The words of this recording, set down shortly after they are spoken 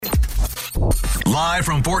Live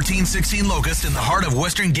from 1416 Locust in the heart of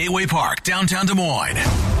Western Gateway Park, downtown Des Moines.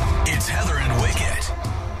 It's Heather and Wicket.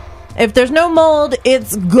 If there's no mold,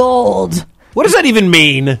 it's gold. What does that even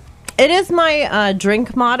mean? It is my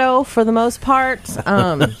drink motto for the most part.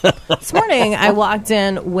 This morning, I walked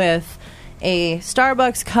in with a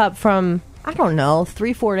Starbucks cup from, I don't know,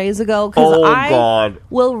 3-4 days ago. Because I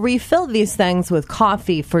will refill these things with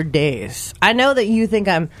coffee for days. I know that you think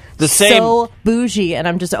I'm so bougie and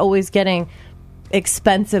I'm just always getting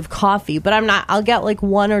expensive coffee, but I'm not. I'll get like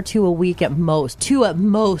 1 or 2 a week at most. 2 at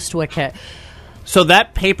most, Wicket. So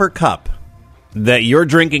that paper cup that you're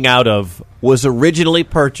drinking out of was originally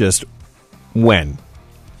purchased when?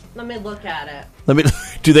 Let me look at it.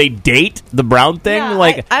 Do they date the brown thing? Yeah,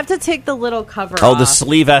 like I have to take the little cover off. Oh, the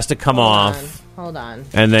sleeve has to come off. Hold on.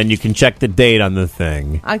 And then you can check the date on the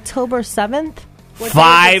thing. October 7th?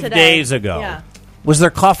 5 days ago. Yeah. Was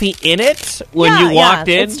there coffee in it when you walked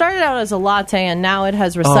in? It started out as a latte, and now it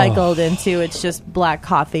has recycled into it's just black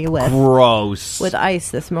coffee with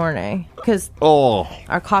ice this morning because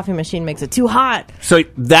our coffee machine makes it too hot. So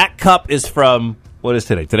that cup is from, what is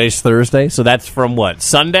today? Today's Thursday, so that's from what,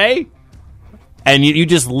 Sunday? And you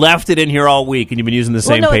just left it in here all week, and you've been using the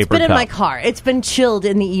same paper cup. No, it's been in my car. It's been chilled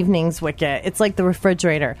in the evenings, Wicket. It's like the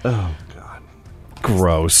refrigerator. Oh, God.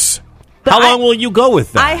 Gross. But how long will you go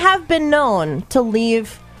with that? I have been known to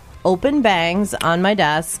leave open bangs on my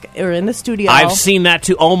desk or in the studio. I've seen that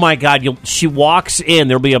too. Oh my God! She walks in.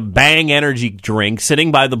 There'll be a Bang energy drink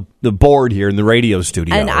sitting by the board here in the radio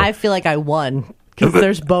studio, and I feel like I won because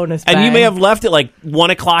there's bonus. Bang. And you may have left it like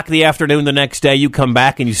 1 o'clock in the afternoon. The next day, you come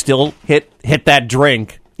back and you still hit that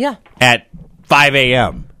drink. Yeah. At 5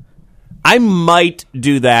 a.m. I might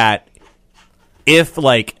do that if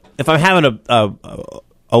I'm having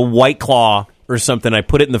a White Claw or something, I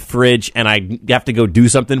put it in the fridge and I have to go do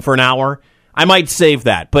something for an hour, I might save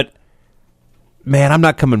that. But, man, I'm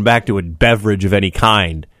not coming back to a beverage of any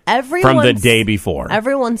kind from the day before.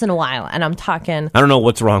 Every once in a while, and I'm talking... I don't know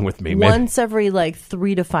what's wrong with me. Once every,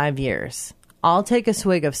 3 to 5 years, I'll take a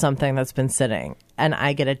swig of something that's been sitting, and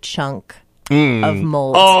I get a chunk of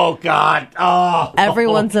mold. Oh, God. Oh, every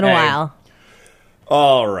once in a while.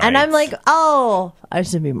 All right. And I'm like, I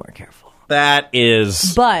should be more careful. That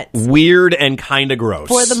is but weird and kind of gross.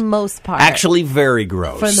 For the most part. Actually, very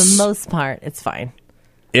gross. For the most part, it's fine.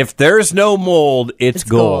 If there's no mold, it's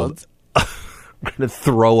gold. I'm going to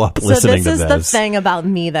throw up listening to this. So this is the thing about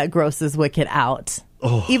me that grosses Wicket out.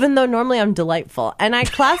 Oh. Even though normally I'm delightful. And I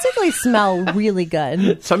classically smell really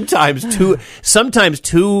good. Sometimes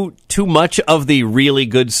too much of the really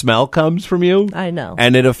good smell comes from you. I know.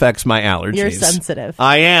 And it affects my allergies. You're sensitive.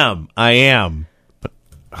 I am.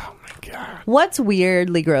 What's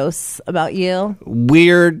weirdly gross about you?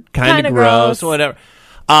 Weird, kind of gross, whatever.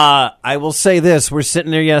 I will say this. We're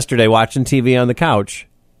sitting there yesterday watching TV on the couch,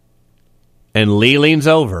 and Lee leans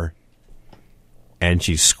over, and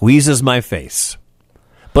she squeezes my face.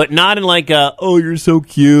 But not in like a, oh, you're so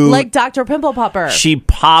cute. Like Dr. Pimple Popper. She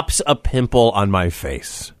pops a pimple on my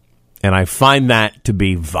face, and I find that to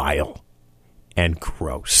be vile and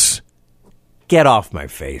gross. Get off my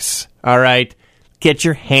face, all right? Get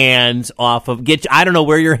your hands off of... I don't know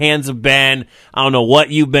where your hands have been. I don't know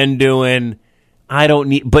what you've been doing. I don't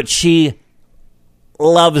need... But she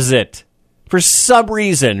loves it. For some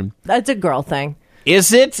reason. That's a girl thing.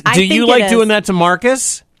 Is it? Do you like doing that to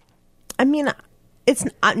Marcus? I mean, it's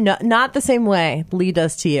not the same way Lee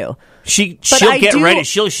does to you. She'll get ready.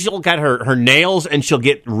 She'll get her nails and she'll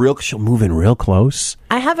move in real close.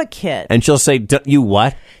 I have a kit. And she'll say, you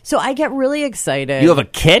what? So I get really excited. You have a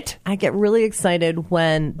kit? I get really excited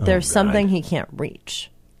when there's something he can't reach.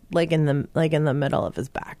 Like in the middle of his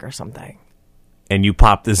back or something. And you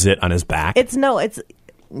pop the zit on his back?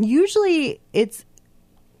 Usually it's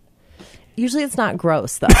not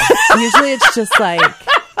gross though. Usually it's just like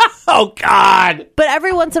oh, God. But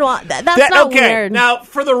every once in a while, that's not weird. Now,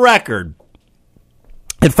 for the record,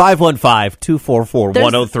 at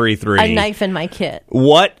 515-244-1033. A knife in my kit.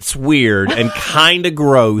 What's weird and kind of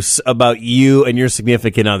gross about you and your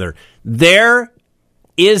significant other? There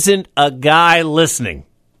isn't a guy listening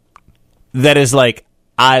that is like,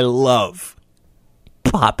 I love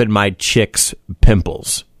popping my chick's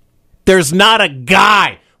pimples. There's not a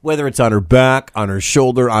guy. Whether it's on her back, on her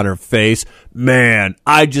shoulder, on her face. Man,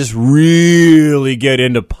 I just really get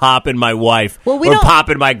into popping my wife or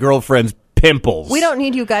popping my girlfriend's pimples. We don't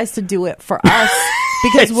need you guys to do it for us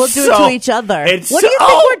because we'll do it to each other. What do you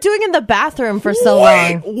think we're doing in the bathroom for so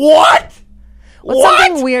long? What? What's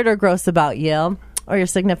something weird or gross about you or your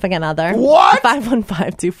significant other? What?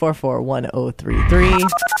 515-244-1033.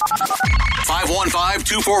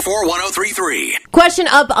 515-244-1033. Question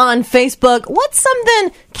up on Facebook. What's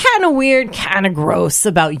something kind of weird, kind of gross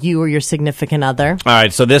about you or your significant other? All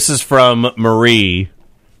right, so this is from Marie.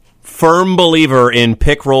 Firm believer in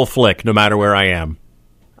pick, roll, flick, no matter where I am.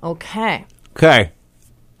 Okay. Okay.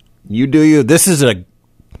 You do you. This is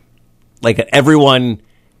everyone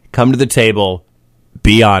come to the table,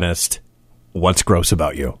 be honest. What's gross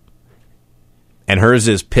about you? And hers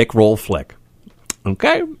is pick, roll, flick.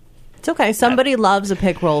 Okay. It's okay. Somebody loves a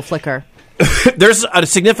pick, roll, flicker. There's a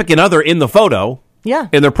significant other in the photo. Yeah.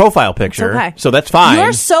 In their profile picture. Okay. So that's fine.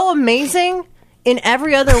 You're so amazing in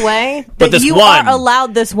every other way But that this you one- are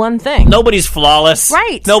allowed this one thing. Nobody's flawless.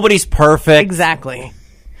 Right. Nobody's perfect. Exactly.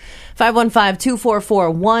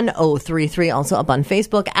 515-244-1033. Also up on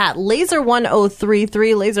Facebook at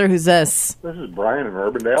Laser1033. Laser, who's this? This is Brian in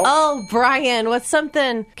Urbandale. Oh, Brian, what's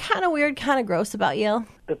something kind of weird, kind of gross about you?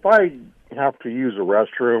 If I have to use a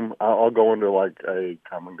restroom, I'll go into like a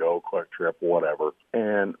come and go, quick trip, whatever.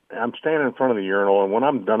 And I'm standing in front of the urinal, and when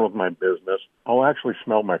I'm done with my business, I'll actually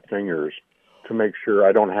smell my fingers to make sure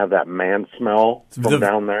I don't have that man smell from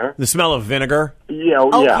down there. The smell of vinegar. Yeah,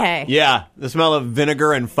 Okay. Yeah, the smell of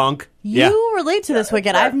vinegar and funk. You relate to this,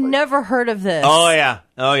 Wicked. exactly. I've never heard of this. Oh, yeah.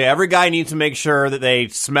 Every guy needs to make sure that they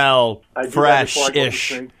smell I do that before I go to fresh-ish.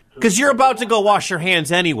 drink. Because you're about to go wash your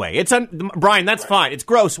hands anyway. Brian, that's fine. It's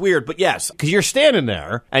gross, weird, but yes. Because you're standing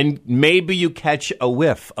there, and maybe you catch a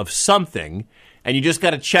whiff of something, and you just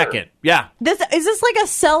got to check it. Yeah. Is this like a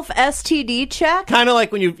self-STD check? Kind of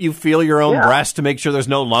like when you feel your own breast to make sure there's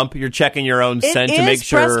no lump. You're checking your own scent to make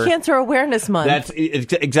sure. It is Breast Cancer Awareness Month. That's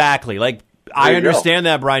exactly. Like, I understand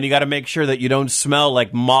that, Brian. You got to make sure that you don't smell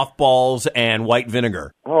like mothballs and white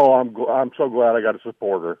vinegar. Oh, I'm so glad I got a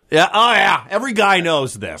supporter. Yeah. Oh, yeah. Every guy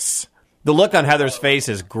knows this. The look on Heather's face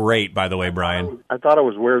is great, by the way, Brian. I thought it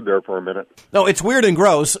was weird there for a minute. No, it's weird and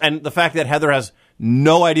gross, and the fact that Heather has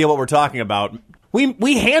no idea what we're talking about.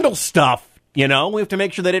 We handle stuff, you know. We have to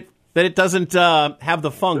make sure that it doesn't have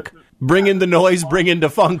the funk. Bring in the noise, bring in the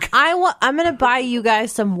funk. I'm going to buy you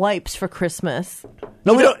guys some wipes for Christmas.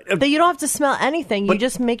 No, we don't. That you don't have to smell anything. You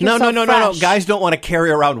just make yourself No. fresh. Guys don't want to carry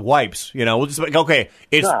around wipes. You know, we'll just like, okay.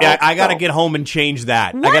 I got to get home and change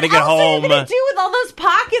that. I got to get home. What else are you going to do with all those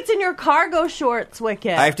pockets in your cargo shorts,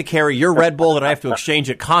 Wicked? I have to carry your Red Bull that I have to exchange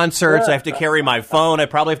at concerts. I have to carry my phone. I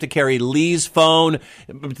probably have to carry Lee's phone.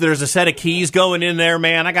 There's a set of keys going in there,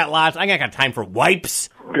 man. I got lots. I ain't got time for wipes.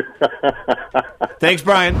 Thanks,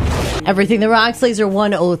 Brian. Everything that rocks, Laser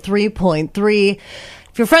 103.3.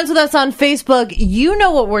 If you're friends with us on Facebook, you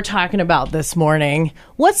know what we're talking about this morning.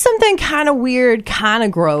 What's something kind of weird, kind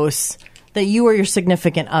of gross that you or your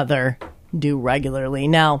significant other do regularly?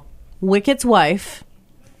 Now, Wicked's wife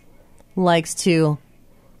likes to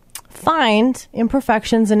find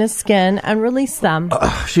imperfections in his skin and release them.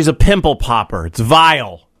 She's a pimple popper. It's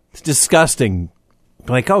vile. It's disgusting.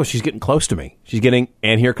 Like, oh, she's getting close to me.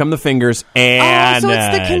 And here come the fingers. And so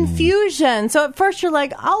it's the confusion. So at first you're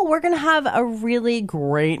like, oh, we're going to have a really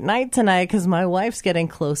great night tonight because my wife's getting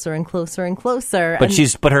closer and closer and closer.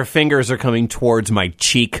 But her fingers are coming towards my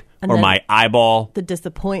cheek or then my eyeball. The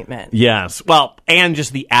disappointment. Yes. Well, and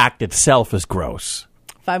just the act itself is gross.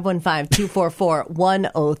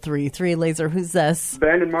 515-244-1033. Laser, who's this?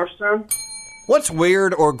 Ben in Marshtown. What's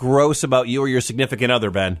weird or gross about you or your significant other,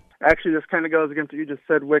 Ben? Actually, this kind of goes against what you just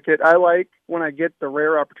said, Wicket. I like when I get the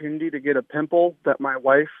rare opportunity to get a pimple that my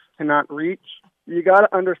wife cannot reach. You got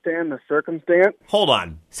to understand the circumstance. Hold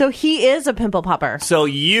on. So he is a pimple popper. So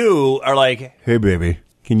you are like, hey, baby,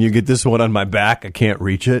 can you get this one on my back? I can't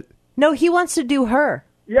reach it. No, he wants to do her.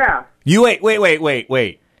 Yeah. You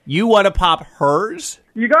wait. You want to pop hers?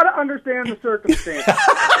 You got to understand the circumstance.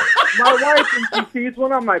 My wife, when she sees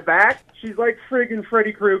one on my back, she's like friggin'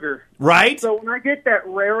 Freddy Krueger. Right? So when I get that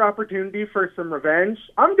rare opportunity for some revenge,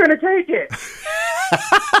 I'm going to take it.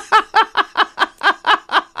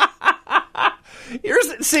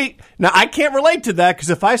 See, now I can't relate to that because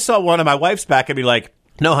if I saw one on my wife's back, I'd be like,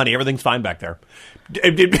 no, honey, everything's fine back there.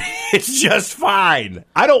 It's just fine.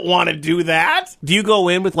 I don't want to do that. Do you go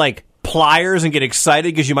in with like pliers and get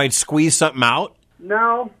excited because you might squeeze something out?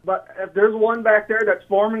 No, but if there's one back there that's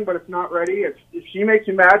forming but it's not ready, if she makes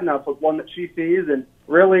me mad enough with one that she sees and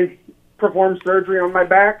really performs surgery on my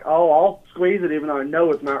back, I'll squeeze it even though I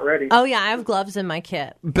know it's not ready. Oh, yeah, I have gloves in my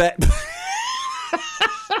kit.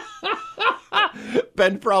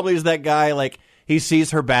 Ben probably is that guy, like, he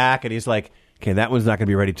sees her back and he's like, okay, that one's not going to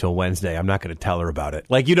be ready till Wednesday. I'm not going to tell her about it.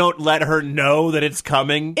 Like, you don't let her know that it's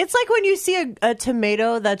coming. It's like when you see a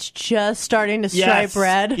tomato that's just starting to stripe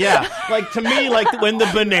red. Yeah. Like, to me, like when the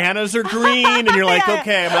bananas are green and you're like,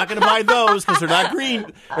 okay, I'm not going to buy those because they're not green,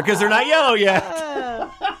 because they're not yellow yet.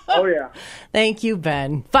 Oh, yeah. Thank you,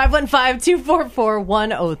 Ben.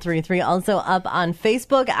 515-244-1033. Also up on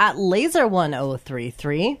Facebook at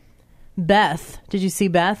Laser1033. Beth. Did you see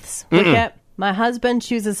Beth's? Wicket? My husband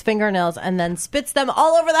chooses fingernails and then spits them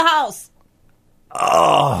all over the house.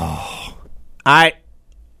 Oh.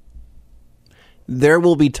 There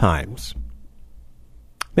will be times.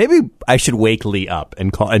 Maybe I should wake Lee up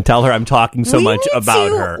and call and tell her I'm talking so much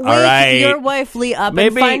about her. All right. Your wife Lee up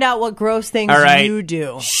and find out what gross things you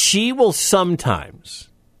do. She will sometimes.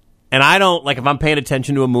 And I don't, like, if I'm paying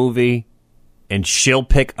attention to a movie and she'll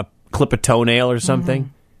clip a toenail or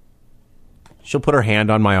something, she'll put her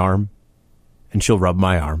hand on my arm and she'll rub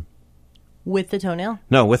my arm. With the toenail?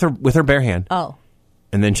 No, with her bare hand. Oh.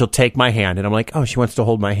 And then she'll take my hand and I'm like, oh, she wants to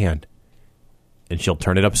hold my hand. And she'll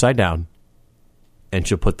turn it upside down and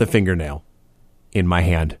she'll put the fingernail in my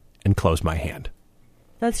hand and close my hand.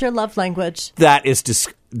 That's your love language. That is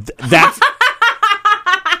that's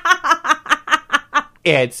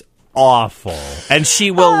it's awful. And she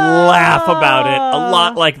will laugh about it a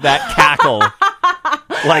lot, like that cackle.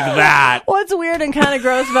 Like that. What's weird and kind of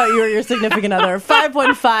gross about you or your significant other?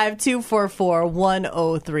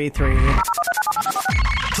 515-244-1033.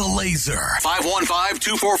 The Laser.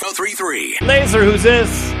 515-244-1033. Laser, who's this?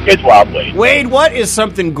 It's Wild Wade. Wade, what is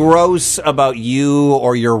something gross about you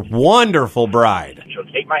or your wonderful bride? She'll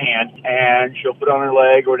take my hand and she'll put it on her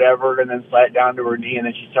leg or whatever and then slide it down to her knee, and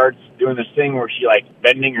then she starts doing this thing where she, like,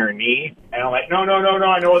 bending her knee. And I'm like, no,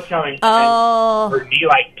 I know what's coming. Oh. And her knee,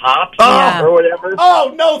 like, pops Oh. or whatever.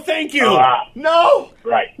 Oh, no, thank you. No.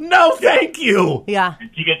 Right. No, thank you. Yeah.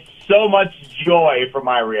 She gets so much joy from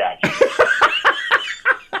my reaction.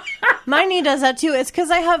 My knee does that too. It's because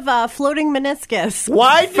I have floating meniscus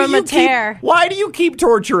From a tear. Why do you keep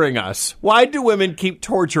torturing us? Why do women keep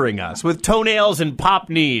torturing us with toenails and pop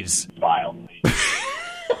knees? Vile.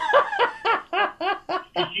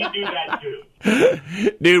 And she do that too.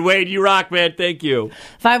 Dude, Wade, you rock, man. Thank you.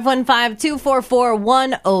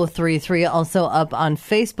 515-244-1033. Also up on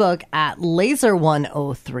Facebook at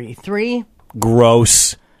Laser1033.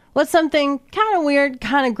 Gross. What's something kind of weird,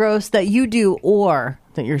 kind of gross that you do or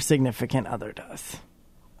that your significant other does?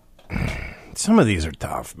 Some of these are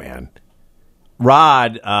tough, man.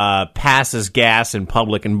 Rod passes gas in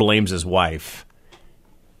public and blames his wife.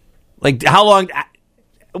 Like, how long...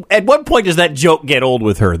 At what point does that joke get old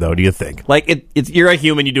with her, though, do you think? Like, you're a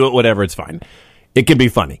human, you do it, whatever, it's fine. It can be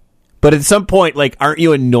funny. But at some point, like, aren't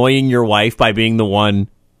you annoying your wife by being the one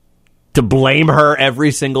to blame her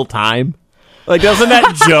every single time? Like, doesn't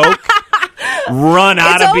that joke run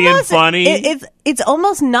out of being funny? It's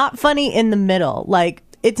almost not funny in the middle. Like,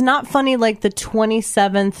 it's not funny like the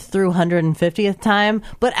 27th through 150th time,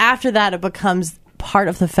 but after that it becomes part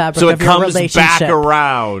of the fabric of your relationship. So it comes back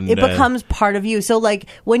around. It becomes part of you. So, like,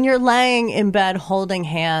 when you're laying in bed holding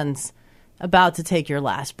hands, about to take your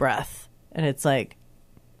last breath, and it's like,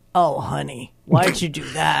 oh, honey, why'd you do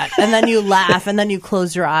that? And then you laugh, and then you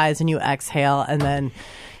close your eyes, and you exhale, and then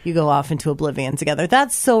you go off into oblivion together.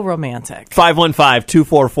 That's so romantic.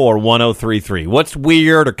 515-244-1033. What's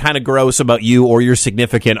weird or kind of gross about you or your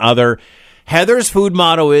significant other? Heather's food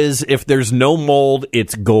motto is, if there's no mold,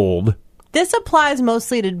 it's gold. This applies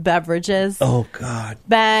mostly to beverages. Oh, God.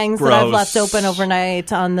 Bangs Gross. that I've left open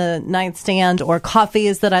overnight on the nightstand, or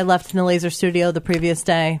coffees that I left in the laser studio the previous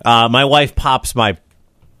day. My wife pops my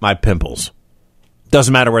pimples.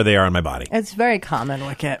 Doesn't matter where they are on my body. It's very common,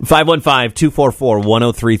 Wicket.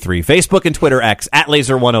 515-244-1033. Facebook and Twitter X at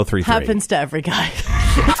Laser1033. Happens to every guy.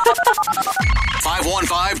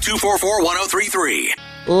 515-244-1033.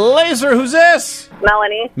 Laser, who's this?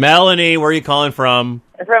 Melanie. Melanie, where are you calling from?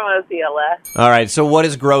 From Osceola. All right, so what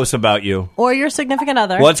is gross about you? Or your significant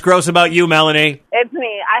other. What's gross about you, Melanie? It's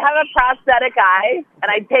me. I have a prosthetic eye, and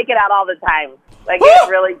I take it out all the time. Like, it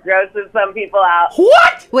really grosses some people out.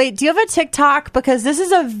 What? Wait, do you have a TikTok? Because this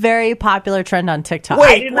is a very popular trend on TikTok.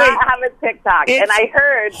 I do not have a TikTok, and I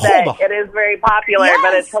heard that it is very popular,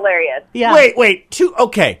 but it's hilarious. Yeah. Wait.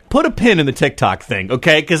 Okay, put a pin in the TikTok thing,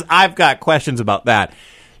 okay? Because I've got questions about that.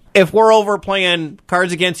 If we're over playing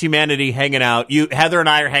Cards Against Humanity, hanging out, Heather and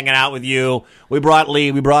I are hanging out with you. We brought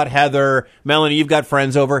Lee, we brought Heather. Melanie, you've got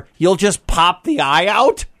friends over. You'll just pop the eye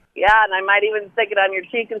out? Yeah, and I might even stick it on your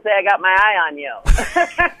cheek and say, I got my eye on you.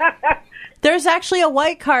 There's actually a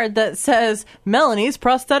white card that says, Melanie's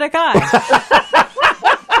prosthetic eye.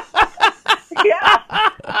 Yeah.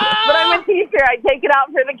 But I'm a teacher, here. I take it out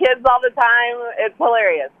for the kids all the time. It's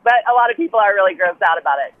hilarious. But a lot of people are really grossed out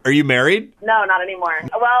about it. Are you married? No, not anymore.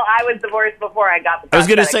 Well, I was divorced before I got the I was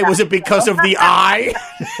going to say, prosthetic was it because of the eye?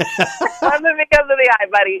 It wasn't because of the eye,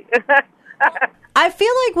 buddy. I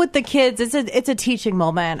feel like with the kids, it's a teaching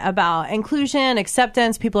moment about inclusion,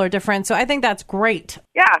 acceptance. People are different. So I think that's great.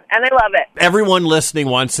 Yeah, and they love it. Everyone listening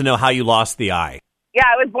wants to know how you lost the eye. Yeah,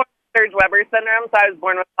 I was born with Serge-Weber syndrome, so I was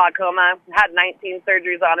born with glaucoma. Had 19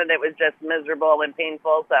 surgeries on it. It was just miserable and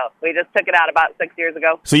painful, so we just took it out about 6 years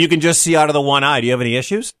ago. So you can just see out of the one eye. Do you have any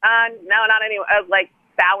issues? No, not any. Like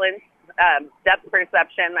balance, depth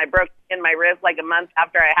perception. I broke in my wrist like a month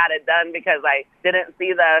after I had it done because I didn't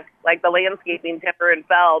see the landscaping timber and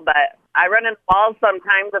fell, but I run into walls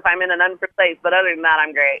sometimes if I'm in an unfit place, but other than that,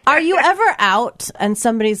 I'm great. Are you ever out and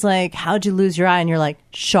somebody's like, how'd you lose your eye? And you're like,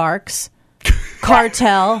 sharks,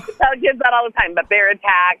 cartel. I tell kids that all the time, but bear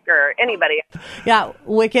attack or anybody. Yeah,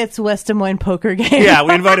 Wickett's West Des Moines poker game. Yeah,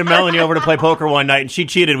 we invited Melanie over to play poker one night, and she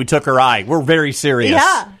cheated. We took her eye. We're very serious.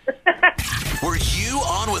 Yeah. Were you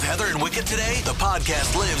on with Heather and Wicket today? The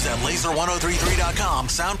podcast lives at laser1033.com,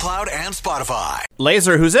 SoundCloud, and Spotify.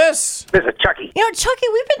 Laser, who's this? This is Chucky. You know, Chucky,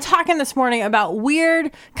 we've been talking this morning about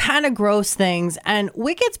weird, kind of gross things, and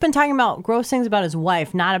Wickett's been talking about gross things about his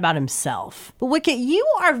wife, not about himself. But Wicket, you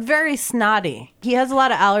are very snotty. He has a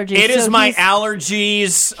lot of allergies. It is my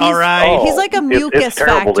allergies, all right? Oh, He's like a mucus it's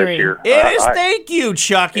terrible factory. This year. It is, thank you,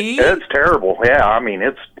 Chucky. It's terrible. Yeah, I mean,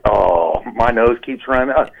 my nose keeps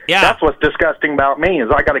running. Yeah. That's what's disgusting about me is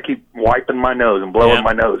I got to keep wiping my nose and blowing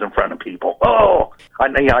my nose in front of people. Oh, I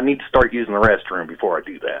need to start using the restroom before I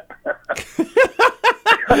do that.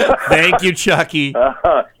 Thank you, Chucky.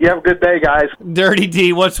 You have a good day, guys. Dirty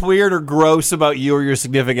D, what's weird or gross about you or your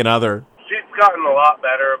significant other? She's gotten a lot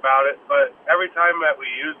better about it, but every time that we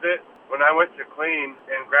use it, when I went to clean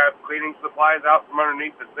and grab cleaning supplies out from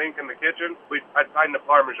underneath the sink in the kitchen, I'd find the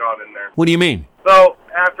Parmesan in there. What do you mean? So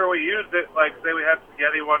after we used it, like say we had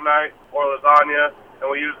spaghetti one night or lasagna,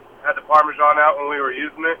 and we had the Parmesan out when we were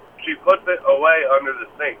using it, she puts it away under the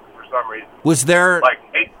sink for some reason. Was there... Like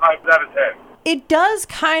 8 times out of 10. It does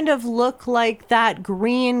kind of look like that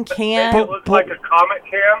green can. It looks like a Comet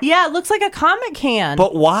can. Yeah, it looks like a Comet can.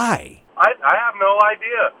 But why? I have no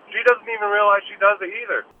idea. She doesn't even realize she does it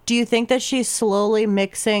either. Do you think that she's slowly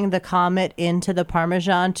mixing the Comet into the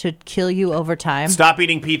Parmesan to kill you over time? Stop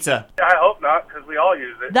eating pizza. I hope not, because we all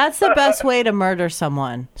use it. That's the best way to murder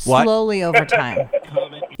someone. What? Slowly over time.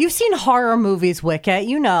 You've seen horror movies, Wicket.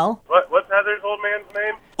 You know. What's Heather's old man's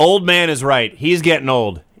name? Old man is right. He's getting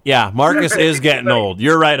old. Yeah, Marcus is getting old.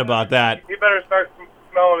 You're right about that. He better start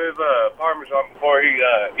smelling his Parmesan before he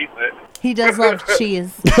eats it. He does love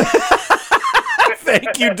cheese.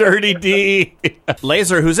 Thank you, Dirty D.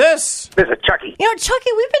 Laser, who's this? This is Chucky. You know, Chucky,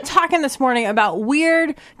 we've been talking this morning about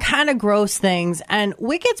weird, kind of gross things, and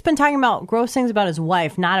Wicket's been talking about gross things about his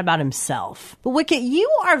wife, not about himself. But Wicket, you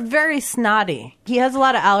are very snotty. He has a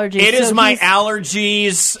lot of allergies. It is my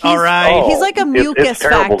allergies, all right? He's like a mucus it's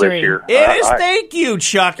terrible factory. This year. It is, thank you,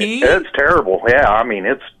 Chucky. It's terrible. Yeah, I mean,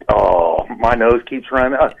 my nose keeps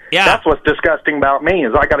running. Yeah. That's what's disgusting about me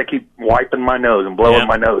is I got to keep wiping my nose and blowing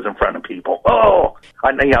my nose in front of people. Oh,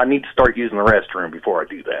 I need to start using the restroom before I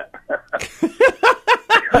do that.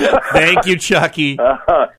 Thank you, Chucky.